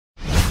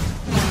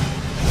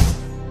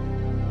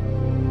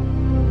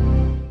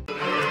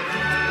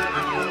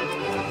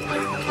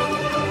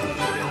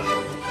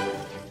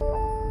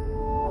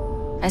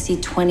I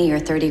see 20 or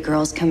 30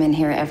 girls come in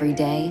here every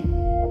day.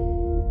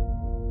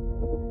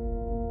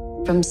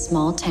 From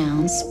small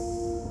towns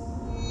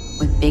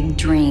with big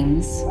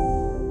dreams.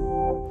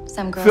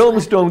 Some girls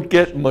Films don't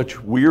get much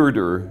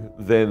weirder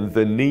than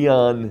The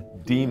Neon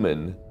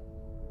Demon,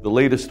 the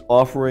latest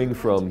offering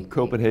from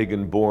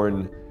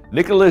Copenhagen-born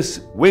Nicholas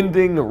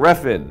Winding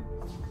Refn.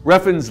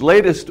 Refn's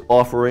latest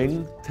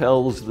offering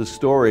tells the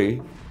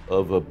story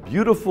of a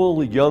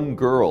beautiful young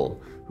girl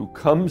who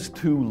comes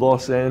to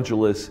Los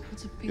Angeles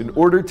in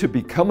order to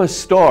become a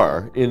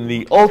star in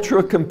the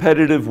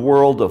ultra-competitive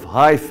world of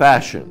high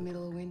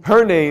fashion.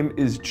 Her name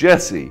is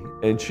Jessie,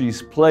 and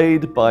she's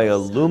played by a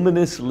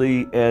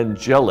luminously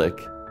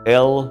angelic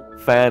Elle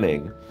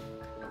Fanning,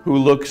 who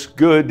looks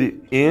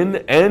good in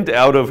and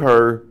out of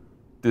her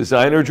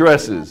designer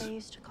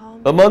dresses.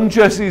 Among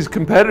Jessie's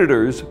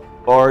competitors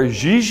are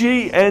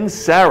Gigi and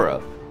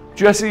Sarah.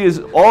 Jessie is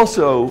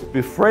also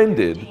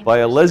befriended by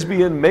a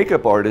lesbian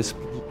makeup artist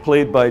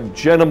played by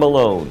Jenna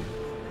Malone.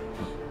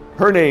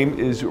 Her name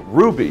is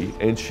Ruby,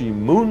 and she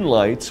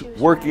moonlights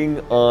working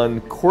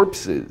on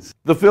corpses.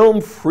 The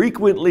film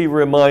frequently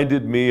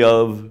reminded me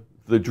of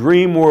the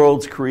dream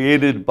worlds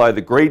created by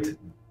the great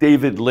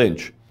David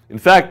Lynch. In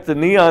fact, The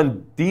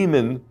Neon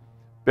Demon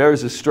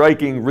bears a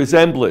striking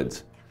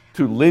resemblance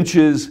to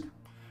Lynch's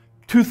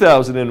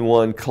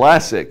 2001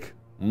 classic,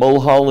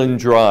 Mulholland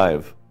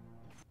Drive.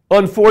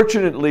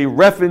 Unfortunately,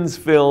 Refn's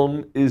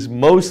film is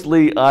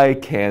mostly eye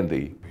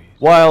candy.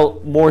 While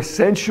more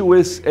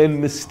sensuous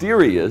and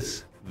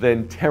mysterious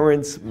than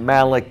Terrence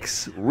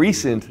Malick's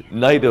recent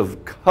Night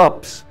of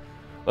Cups,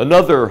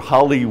 another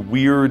Holly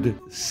Weird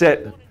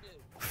set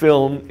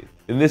film,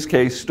 in this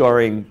case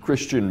starring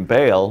Christian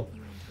Bale,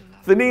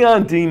 The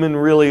Neon Demon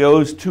really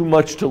owes too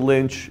much to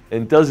Lynch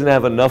and doesn't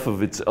have enough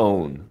of its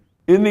own.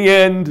 In the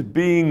end,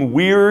 being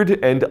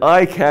weird and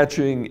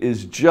eye-catching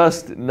is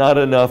just not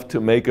enough to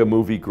make a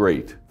movie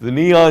great. The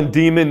Neon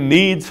Demon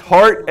needs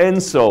heart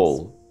and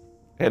soul,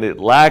 and it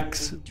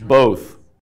lacks both.